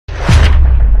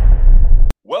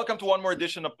Welcome to one more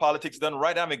edition of Politics Done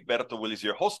Right. I'm Egberto Willies,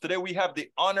 your host. Today we have the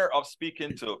honor of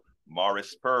speaking to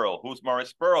Maurice Pearl. Who's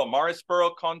Maurice Pearl? Maurice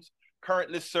Pearl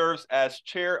currently serves as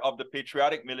chair of the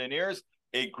Patriotic Millionaires,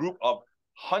 a group of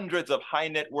hundreds of high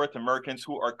net worth Americans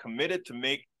who are committed to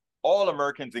make all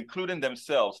Americans, including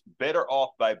themselves, better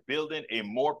off by building a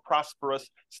more prosperous,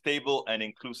 stable, and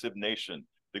inclusive nation.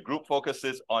 The group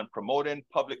focuses on promoting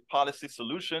public policy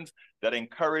solutions that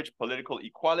encourage political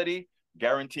equality,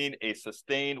 guaranteeing a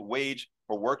sustained wage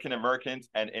for working Americans,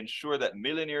 and ensure that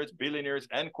millionaires, billionaires,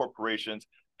 and corporations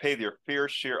pay their fair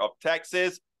share of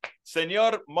taxes.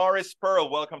 Senor Maurice Pearl,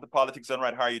 welcome to Politics Done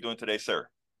Right. How are you doing today, sir?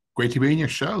 Great to be in your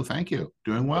show. Thank you.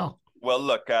 Doing well. Well,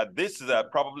 look, this is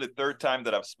probably the third time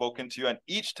that I've spoken to you, and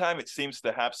each time it seems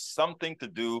to have something to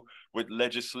do with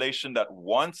legislation that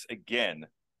once again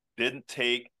didn't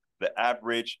take the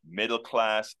average middle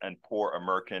class and poor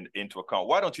American into account.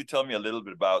 Why don't you tell me a little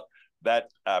bit about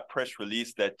that press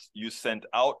release that you sent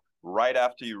out right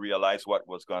after you realized what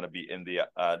was going to be in the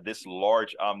this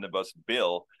large omnibus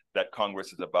bill that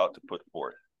Congress is about to put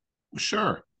forth?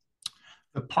 Sure.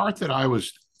 The part that I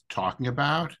was talking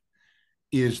about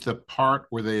is the part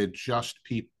where they adjust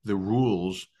the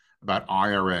rules about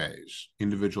IRAs,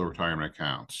 individual retirement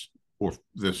accounts, or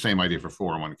the same idea for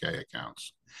 401k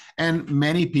accounts. And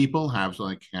many people have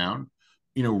an account.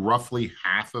 Roughly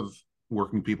half of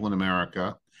working people in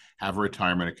America have a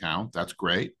retirement account. That's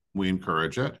great. We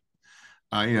encourage it.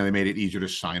 They made it easier to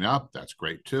sign up. That's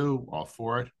great too. All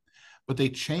for it. But they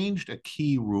changed a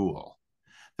key rule.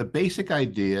 The basic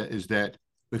idea is that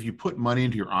if you put money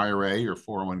into your IRA or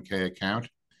 401k account,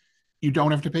 you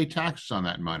don't have to pay taxes on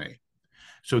that money.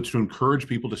 So it's to encourage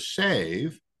people to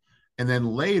save. And then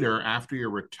later, after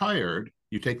you're retired,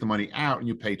 you take the money out and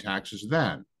you pay taxes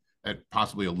then at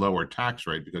possibly a lower tax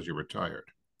rate because you're retired.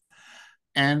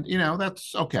 And,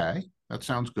 that's okay. That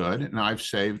sounds good. And I've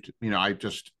saved, I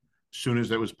just, as soon as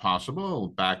it was possible,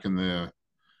 back in the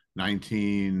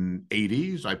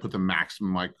 1980s, I put the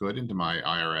maximum I could into my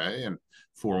IRA and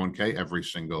 401k every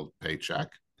single paycheck.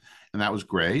 And that was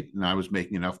great. And I was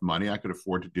making enough money. I could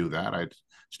afford to do that. I'd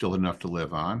still had enough to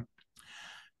live on.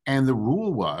 And the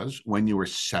rule was when you were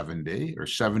 70 or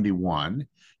 71,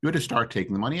 you had to start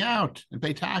taking the money out and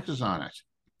pay taxes on it.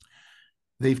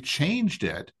 They've changed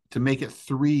it to make it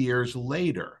 3 years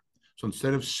later. So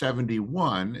instead of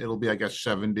 71, it'll be,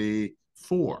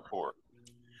 74.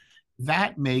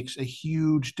 That makes a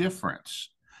huge difference.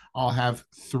 I'll have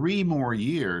 3 more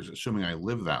years, assuming I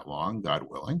live that long, God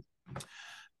willing,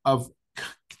 of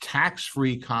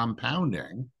tax-free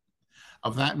compounding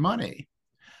of that money.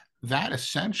 That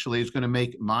essentially is going to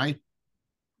make my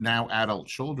now adult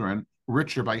children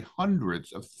richer by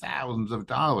hundreds of thousands of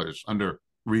dollars under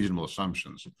reasonable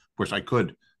assumptions. Of course, I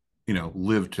could,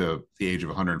 live to the age of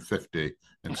 150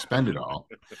 and spend it all.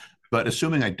 But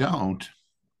assuming I don't,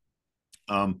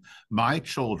 my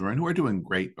children, who are doing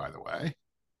great, by the way,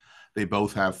 they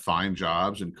both have fine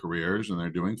jobs and careers and they're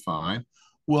doing fine,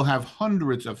 will have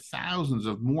hundreds of thousands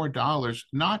of more dollars,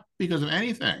 not because of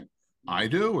anything I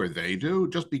do or they do,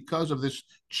 just because of this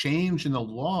change in the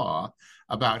law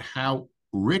about how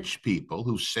rich people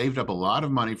who saved up a lot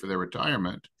of money for their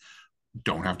retirement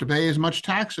don't have to pay as much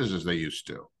taxes as they used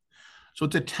to. So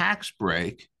it's a tax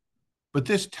break, but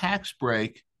this tax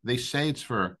break, they say it's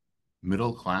for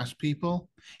middle-class people.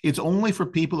 It's only for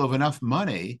people who have enough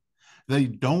money. They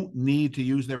don't need to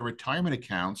use their retirement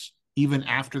accounts even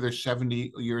after they're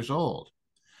 70 years old.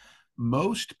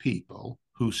 Most people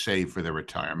who save for their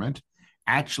retirement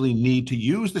actually need to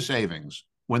use the savings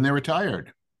when they're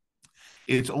retired.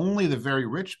 It's only the very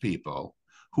rich people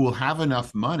who will have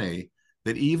enough money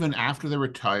that even after they're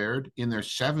retired in their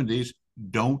 70s,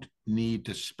 don't need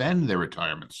to spend their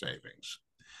retirement savings.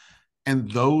 And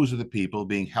those are the people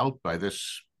being helped by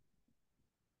this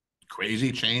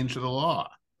crazy change to the law.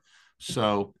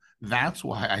 So that's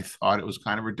why I thought it was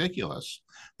kind of ridiculous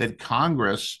that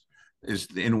Congress is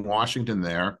in Washington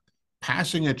there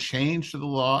passing a change to the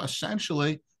law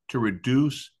essentially to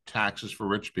reduce taxes for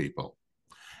rich people.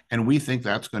 And we think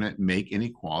that's going to make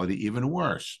inequality even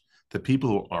worse. The people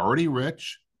who are already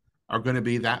rich are going to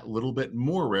be that little bit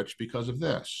more rich because of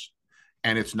this.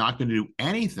 And it's not going to do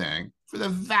anything for the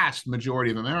vast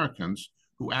majority of Americans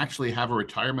who actually have a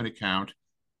retirement account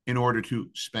in order to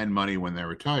spend money when they're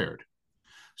retired.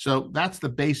 So that's the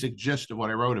basic gist of what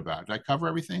I wrote about. Did I cover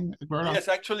everything, Egberto? Yes,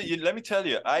 actually, let me tell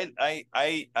you, I,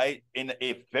 in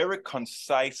a very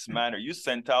concise manner, you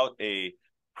sent out a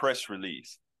press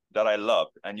release that I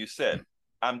loved, and you said,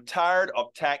 "I'm tired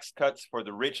of tax cuts for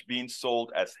the rich being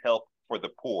sold as help for the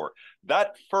poor."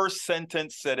 That first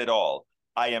sentence said it all.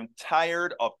 I am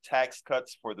tired of tax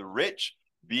cuts for the rich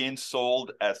being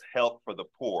sold as help for the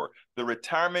poor. The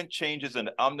retirement changes in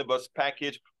the omnibus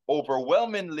package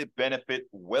overwhelmingly benefit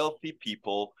wealthy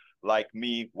people like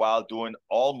me while doing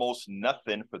almost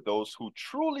nothing for those who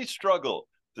truly struggle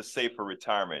to save for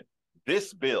retirement.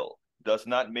 This bill does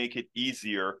not make it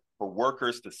easier for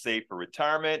workers to save for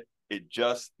retirement. It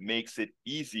just makes it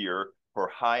easier for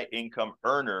high income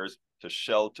earners to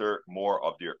shelter more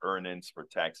of their earnings for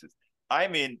taxes. I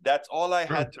mean, that's all I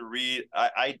had to read.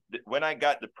 When I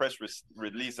got the press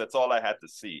release, that's all I had to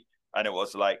see. And it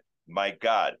was like, my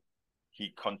God,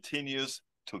 he continues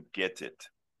to get it.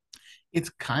 It's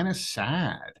kind of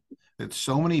sad that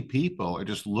so many people are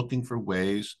just looking for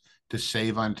ways to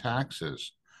save on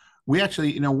taxes. We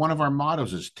actually, one of our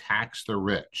mottos is tax the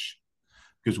rich,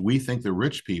 because we think the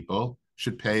rich people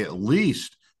should pay at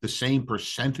least the same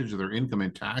percentage of their income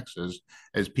in taxes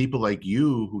as people like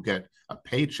you who get a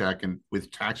paycheck and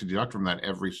with tax deduct from that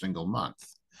every single month.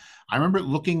 I remember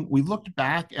we looked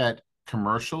back at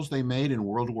commercials they made in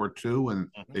World War II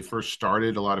when they first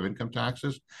started a lot of income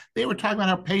taxes. They were talking about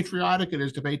how patriotic it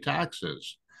is to pay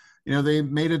taxes. They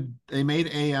made a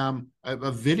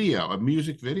video, a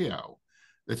music video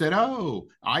that said, "Oh,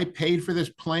 I paid for this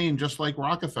plane just like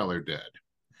Rockefeller did,"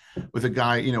 with a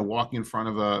guy, walking in front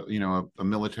of a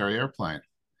military airplane.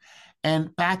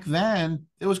 And back then,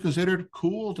 it was considered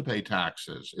cool to pay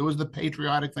taxes. It was the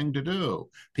patriotic thing to do.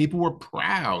 People were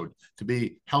proud to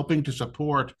be helping to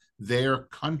support their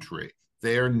country,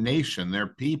 their nation, their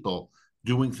people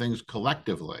doing things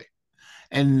collectively.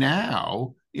 And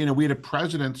now, we had a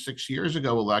president 6 years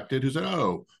ago elected who said,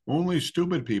 "Oh, only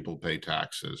stupid people pay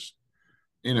taxes,"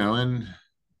 and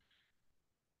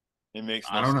it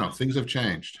makes no I don't know. sense. Things have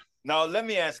changed. Now, let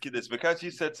me ask you this, because you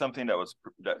said something that's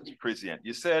prescient.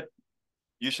 You said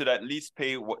you should at least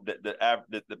pay what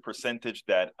the percentage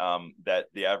that that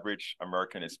the average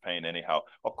American is paying anyhow.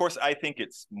 Of course, I think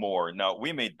it's more. Now,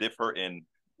 we may differ in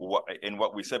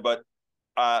what we said, but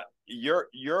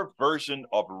your version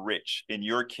of rich, in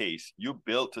your case, you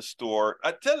built a store.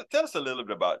 Tell us a little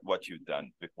bit about what you've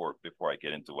done before I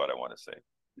get into what I want to say.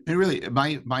 And really,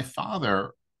 my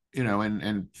father,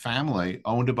 and family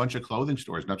owned a bunch of clothing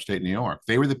stores in upstate New York.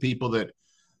 They were the people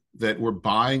that were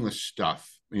buying the stuff,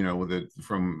 with it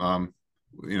from,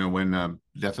 when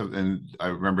I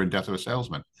remember Death of a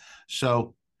Salesman.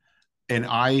 So, and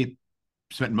I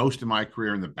spent most of my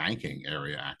career in the banking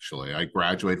area. Actually, I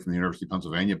graduated from the University of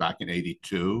Pennsylvania back in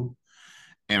 '82,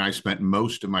 and I spent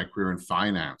most of my career in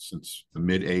finance since the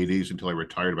mid '80s until I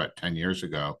retired about 10 years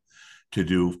ago to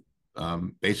do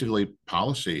basically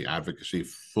policy advocacy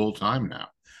full time now.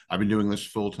 I've been doing this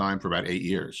full time for about 8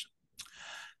 years.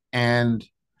 And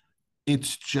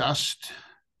it's just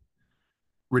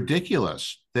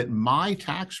ridiculous that my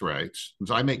tax rates,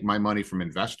 since I make my money from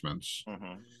investments,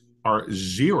 are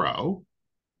 0,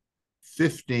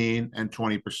 15, and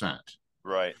 20%.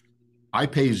 Right. I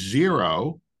pay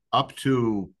 0 up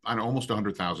to almost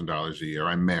 $100,000 a year.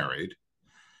 I'm married.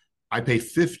 I pay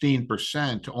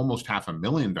 15% to almost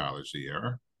 $500,000 a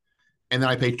year. And then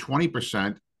I pay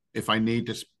 20% if I need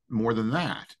to more than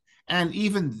that. And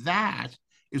even that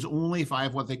is only if I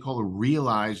have what they call a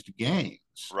realized gains.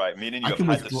 Right, meaning you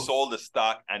had to sold the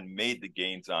stock and made the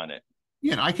gains on it.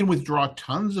 Yeah, and I can withdraw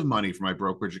tons of money from my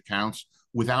brokerage accounts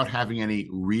without having any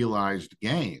realized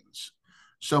gains.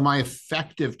 So my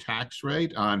effective tax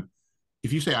rate on,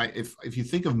 if you say if you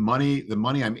think of money, the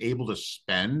money I'm able to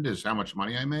spend is how much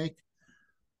money I make.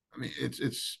 I mean,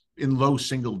 it's in low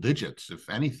single digits, if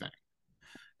anything.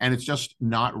 And it's just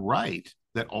not right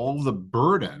that all the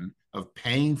burden of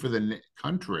paying for the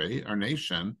country, our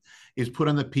nation, is put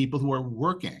on the people who are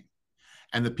working.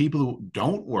 And the people who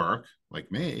don't work, like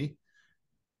me,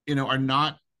 are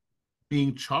not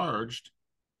being charged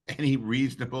any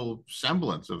reasonable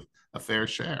semblance of a fair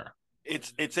share.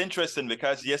 It's interesting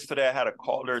because yesterday I had a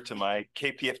caller to my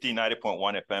KPFT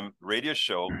 90.1 FM radio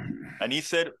show, and he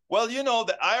said, well,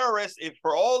 the IRS,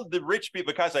 for all the rich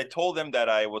people, because I told them that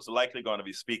I was likely going to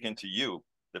be speaking to you,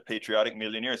 the patriotic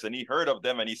millionaires, and he heard of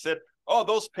them, and he said, oh,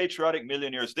 those patriotic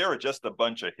millionaires, they're just a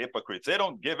bunch of hypocrites. They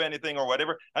don't give anything or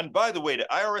whatever. And by the way, the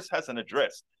IRS has an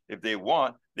address. If they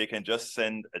want, they can just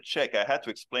send a check. I had to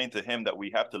explain to him that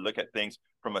we have to look at things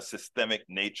from a systemic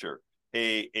nature.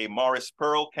 A Morris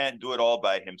Pearl can't do it all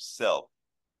by himself.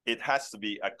 It has to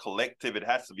be a collective. It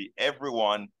has to be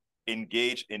everyone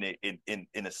engaged in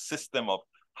a system of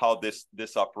how this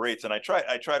operates. And I try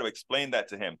to explain that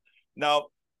to him. Now,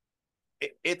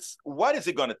 it's what is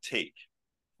it going to take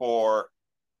for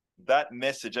that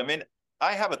message? I mean,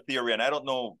 I have a theory, and I don't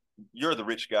know, you're the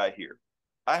rich guy here.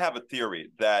 I have a theory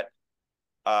that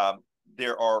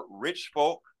there are rich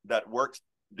folk that work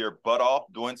their butt off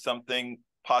doing something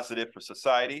positive for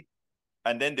society.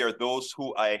 And then there are those who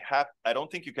I don't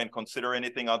think you can consider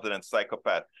anything other than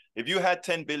psychopath. If you had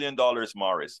 $10 billion,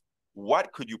 Morris, what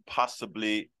could you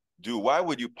possibly do? Why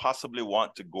would you possibly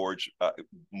want to gorge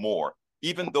more,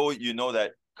 even though you know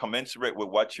that commensurate with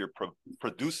what you're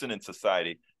producing in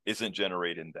society isn't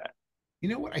generating that? You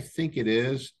know what I think it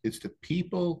is? It's the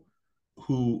people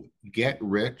who get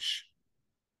rich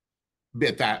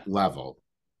at that level,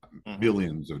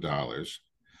 billions of dollars,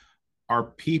 are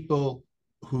people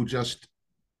who just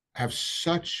have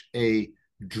such a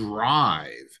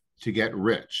drive to get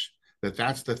rich that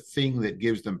that's the thing that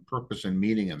gives them purpose and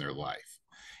meaning in their life.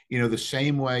 You know, the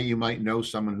same way you might know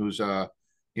someone who's a,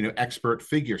 you know, expert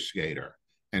figure skater,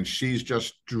 and she's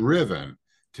just driven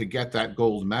to get that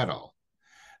gold medal.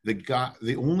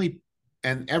 The only,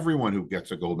 and everyone who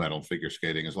gets a gold medal in figure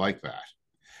skating is like that.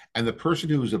 And the person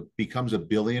who's becomes a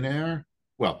billionaire,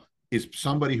 well, is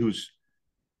somebody who's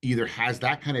either has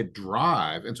that kind of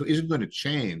drive and so isn't going to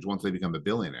change once they become a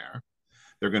billionaire.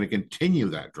 They're going to continue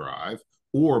that drive,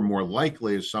 or more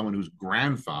likely is someone whose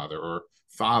grandfather or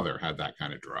father had that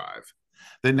kind of drive.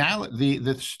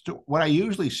 What I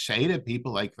usually say to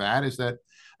people like that is that,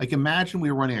 like, imagine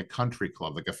we were running a country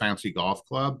club, like a fancy golf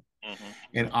club,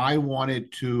 and I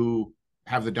wanted to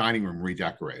have the dining room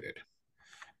redecorated.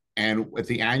 And at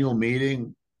the annual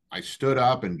meeting, I stood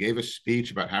up and gave a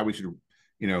speech about how we should,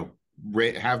 you know,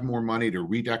 have more money to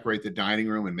redecorate the dining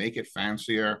room and make it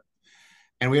fancier.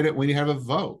 And we'd have a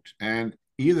vote, and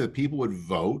either people would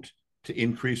vote to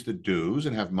increase the dues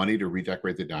and have money to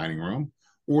redecorate the dining room,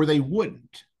 or they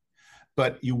wouldn't.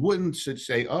 But you wouldn't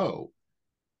say, oh,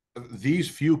 these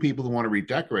few people who want to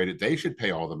redecorate it, they should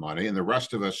pay all the money and the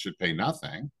rest of us should pay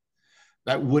nothing.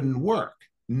 That wouldn't work.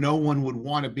 No one would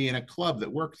want to be in a club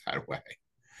that works that way.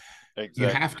 Exactly. You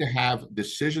have to have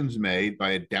decisions made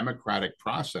by a democratic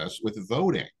process with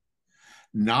voting,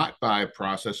 not by a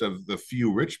process of the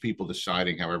few rich people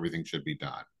deciding how everything should be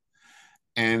done.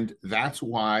 And that's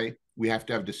why we have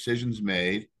to have decisions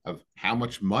made of how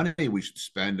much money we should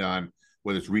spend on,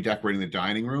 whether it's redecorating the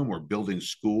dining room or building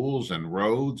schools and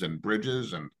roads and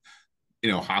bridges and, you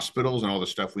know, hospitals and all the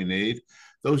stuff we need.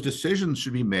 Those decisions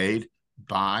should be made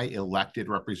by elected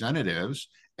representatives,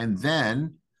 and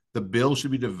then the bill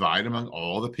should be divided among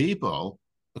all the people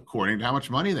according to how much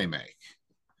money they make.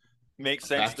 Makes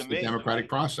sense to me. That's the democratic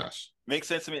process. Makes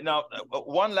sense to me. Now,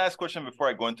 one last question before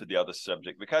I go into the other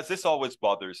subject, because this always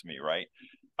bothers me, right?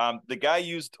 The guy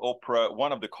used Oprah,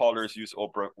 one of the callers used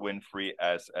Oprah Winfrey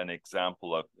as an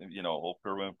example of, you know,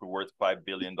 Oprah Winfrey worth $5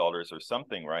 billion or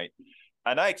something, right?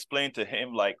 And I explained to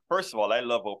him, like, first of all, I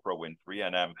love Oprah Winfrey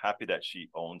and I'm happy that she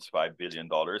owns $5 billion.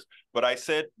 But I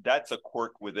said that's a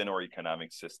quirk within our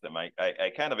economic system. I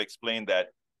kind of explained that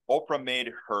Oprah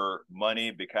made her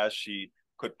money because she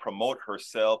could promote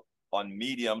herself on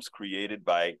mediums created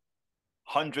by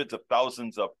hundreds of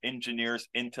thousands of engineers,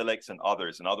 intellects, and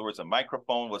others. In other words, a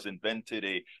microphone was invented,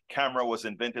 a camera was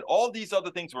invented. All these other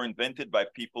things were invented by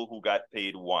people who got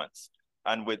paid once.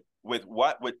 And with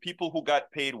people who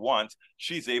got paid once,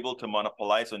 she's able to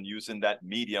monopolize on using that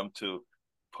medium to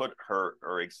put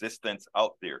her existence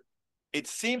out there. It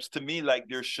seems to me like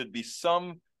there should be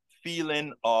some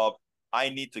feeling of, I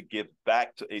need to give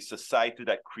back to a society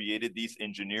that created these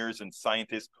engineers and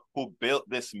scientists who built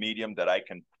this medium that I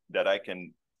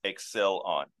can excel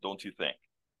on. Don't you think?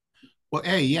 Well,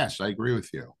 yes, I agree with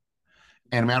you.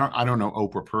 And I mean, I don't know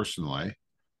Oprah personally,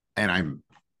 and I'm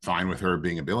fine with her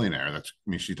being a billionaire. I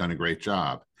mean, she's done a great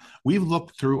job. We've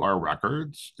looked through our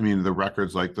records. I mean, the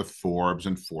records like the Forbes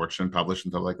and Fortune published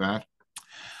and stuff like that.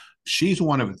 She's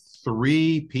one of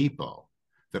 3 people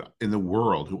that in the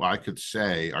world who I could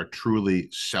say are truly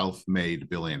self-made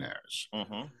billionaires.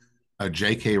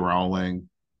 J.K. Rowling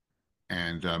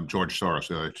and George Soros,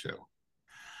 the other 2.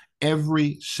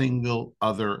 Every single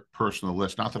other person on the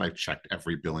list, not that I've checked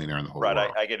every billionaire in the whole world.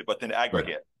 Right, I get it, but in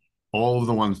aggregate. All of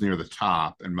the ones near the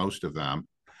top, and most of them,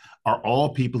 are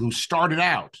all people who started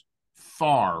out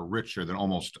far richer than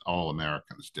almost all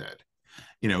Americans did.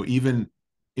 You know, even,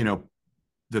 you know,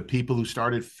 the people who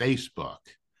started Facebook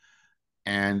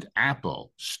and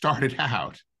Apple started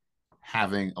out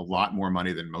having a lot more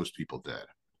money than most people did,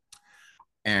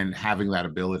 and having that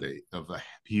ability of a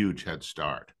huge head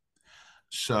start.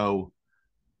 So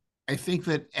I think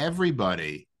that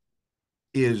everybody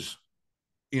is,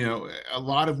 you know, a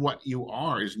lot of what you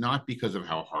are is not because of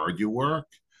how hard you work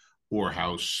or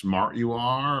how smart you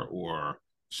are or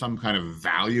some kind of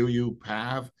value you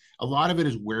have. A lot of it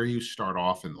is where you start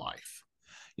off in life.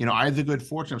 You know, I had the good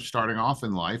fortune of starting off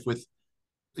in life with,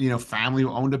 you know, family who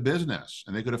owned a business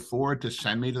and they could afford to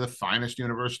send me to the finest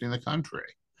university in the country.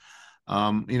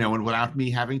 and without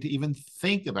me having to even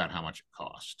think about how much it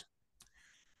cost.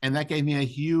 And that gave me a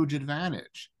huge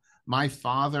advantage. My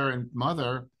father and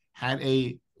mother had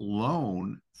a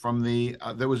loan from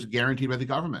that was guaranteed by the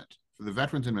government for the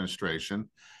Veterans Administration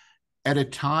at a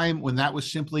time when that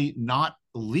was simply not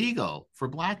legal for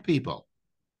Black people.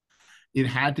 It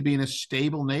had to be in a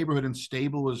stable neighborhood, and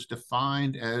stable was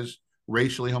defined as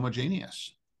racially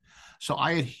homogeneous. So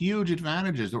I had huge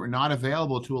advantages that were not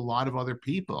available to a lot of other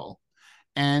people.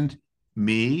 And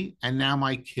me, and now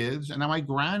my kids, and now my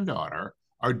granddaughter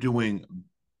are doing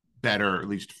better, at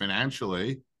least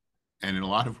financially, and in a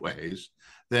lot of ways,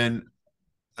 than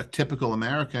a typical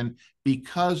American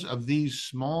because of these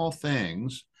small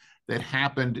things that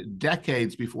happened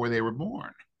decades before they were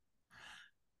born.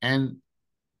 And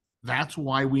that's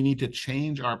why we need to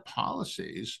change our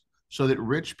policies so that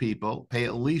rich people pay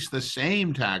at least the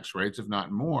same tax rates, if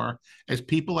not more, as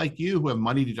people like you who have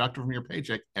money deducted from your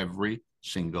paycheck every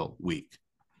single week.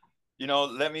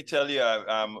 Let me tell you,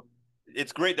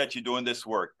 it's great that you're doing this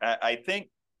work. I think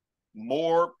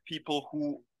more people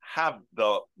who have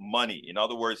the money, in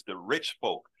other words, the rich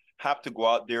folk, have to go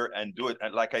out there and do it.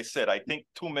 And like I said, I think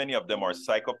too many of them are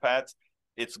psychopaths.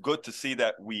 It's good to see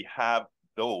that we have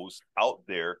those out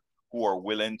there who are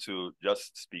willing to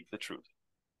just speak the truth.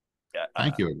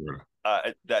 Thank you,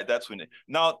 Alberto. That's when.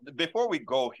 Now, before we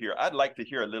go here, I'd like to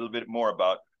hear a little bit more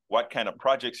about what kind of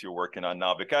projects you're working on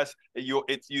now, because you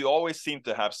always seem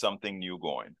to have something new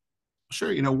going.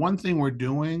 Sure. One thing we're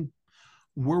doing,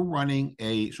 we're running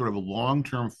a sort of a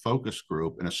long-term focus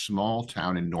group in a small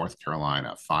town in North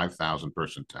Carolina, 5,000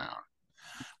 person town.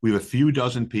 We have a few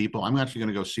dozen people. I'm actually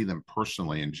going to go see them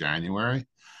personally in January,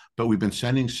 but we've been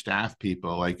sending staff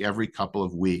people like every couple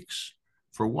of weeks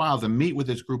for a while to meet with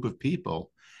this group of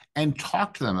people and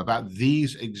talk to them about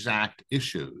these exact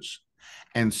issues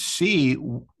and see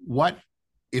what,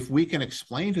 if we can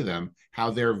explain to them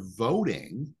how their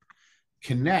voting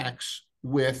connects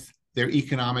with their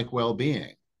economic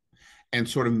well-being and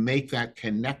sort of make that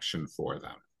connection for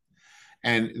them.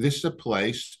 And this is a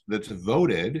place that's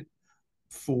voted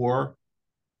for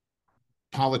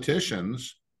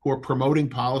politicians who are promoting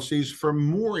policies for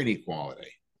more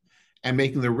inequality and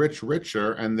making the rich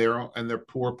richer and their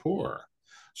poor poorer.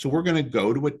 So we're going to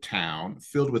go to a town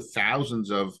filled with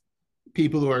thousands of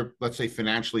people who are, let's say,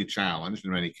 financially challenged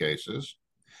in many cases,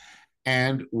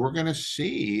 and we're going to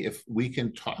see if we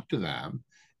can talk to them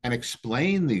and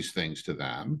explain these things to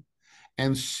them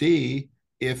and see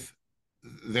if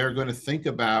they're going to think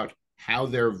about how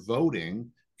their voting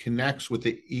connects with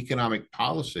the economic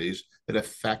policies that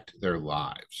affect their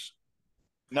lives.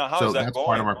 Now, how's that that's going?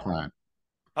 Part of our plan.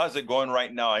 How's it going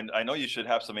right now? I know you should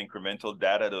have some incremental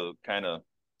data to kind of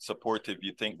support if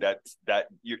you think that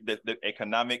the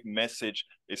economic message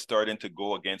is starting to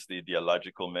go against the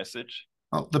ideological message.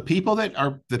 Well, the people that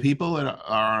are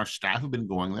our staff who've been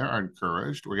going there are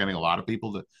encouraged. We're getting a lot of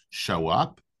people to show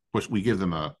up. Of course, we give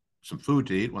them some food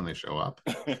to eat when they show up,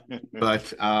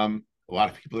 but a lot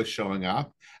of people are showing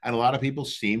up, and a lot of people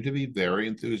seem to be very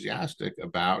enthusiastic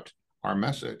about our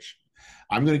message.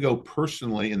 I'm going to go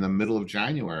personally in the middle of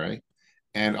January,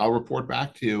 and I'll report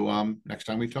back to you next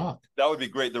time we talk. That would be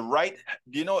great.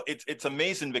 It's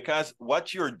amazing because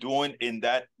what you're doing in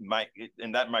that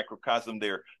microcosm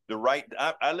there,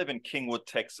 I live in Kingwood,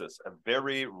 Texas, a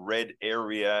very red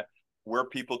area where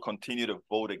people continue to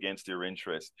vote against their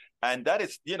interests. And that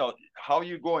is, how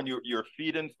you go and you're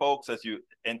feeding folks as you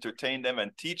entertain them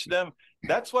and teach them.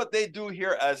 That's what they do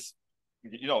here as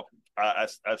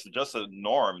just a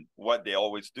norm, what they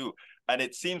always do. And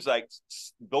it seems like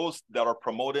those that are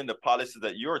promoting the policies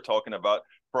that you're talking about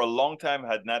for a long time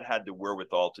had not had the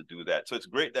wherewithal to do that. So it's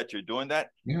great that you're doing that.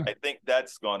 Yeah. I think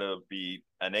that's going to be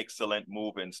an excellent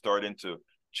move in starting to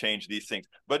change these things.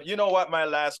 But you know what my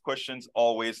last question's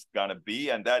always going to be,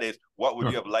 and that is, what would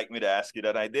you have liked me to ask you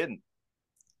that I didn't?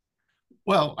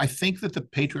 Well, I think that the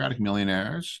Patriotic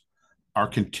Millionaires are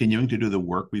continuing to do the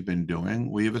work we've been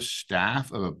doing. We have a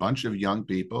staff of a bunch of young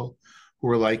people who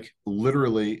are like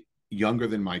literally younger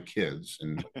than my kids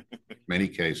in many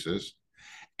cases.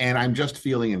 And I'm just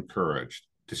feeling encouraged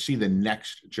to see the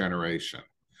next generation.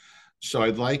 So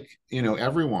I'd like,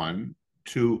 everyone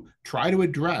to try to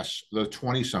address the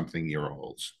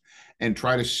 20-something-year-olds and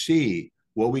try to see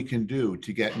what we can do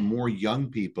to get more young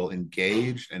people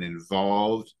engaged and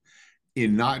involved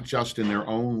in not just in their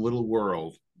own little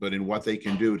world, but in what they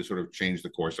can do to sort of change the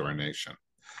course of our nation.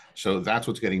 So that's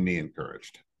what's getting me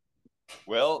encouraged.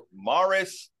 Well,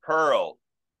 Morris Pearl,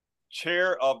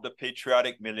 chair of the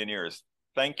Patriotic Millionaires,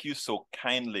 thank you so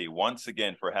kindly once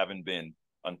again for having been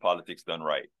on Politics Done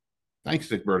Right. Thanks,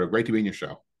 Egberto. Great to be in your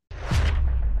show.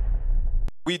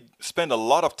 We spend a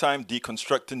lot of time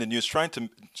deconstructing the news, trying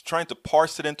to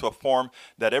parse it into a form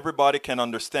that everybody can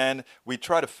understand. We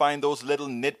try to find those little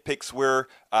nitpicks where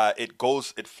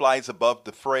it flies above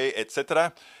the fray,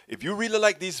 etc. If you really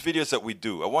like these videos that we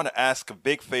do, I want to ask a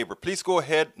big favor. Please go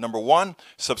ahead. Number one,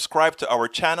 subscribe to our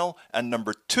channel, and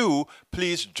number two,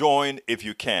 please join if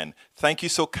you can. Thank you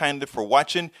so kindly for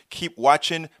watching. Keep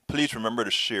watching. Please remember to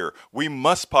share. We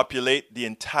must populate the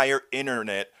entire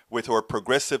internet with our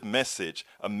progressive message,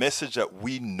 a message that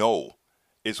we know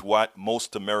is what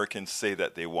most Americans say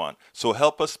that they want. So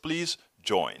help us, please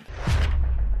join.